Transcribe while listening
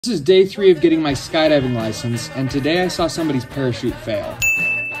This is day 3 of getting my skydiving license, and today I saw somebody's parachute fail.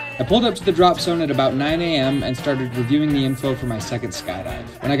 I pulled up to the drop zone at about 9 a.m. and started reviewing the info for my second skydive.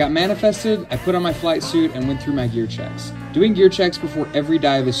 When I got manifested, I put on my flight suit and went through my gear checks. Doing gear checks before every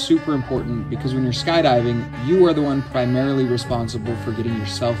dive is super important because when you're skydiving, you are the one primarily responsible for getting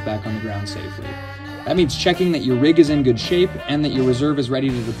yourself back on the ground safely. That means checking that your rig is in good shape and that your reserve is ready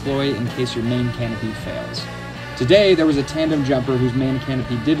to deploy in case your main canopy fails. Today, there was a tandem jumper whose main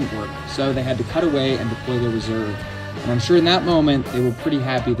canopy didn't work, so they had to cut away and deploy their reserve. And I'm sure in that moment, they were pretty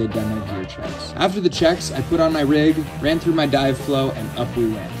happy they'd done their gear checks. After the checks, I put on my rig, ran through my dive flow, and up we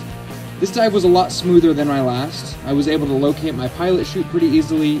went. This dive was a lot smoother than my last. I was able to locate my pilot chute pretty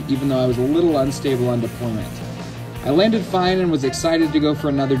easily, even though I was a little unstable on deployment. I landed fine and was excited to go for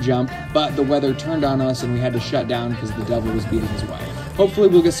another jump, but the weather turned on us and we had to shut down because the devil was beating his wife. Hopefully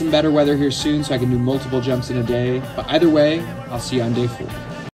we'll get some better weather here soon so I can do multiple jumps in a day, but either way, I'll see you on day 4.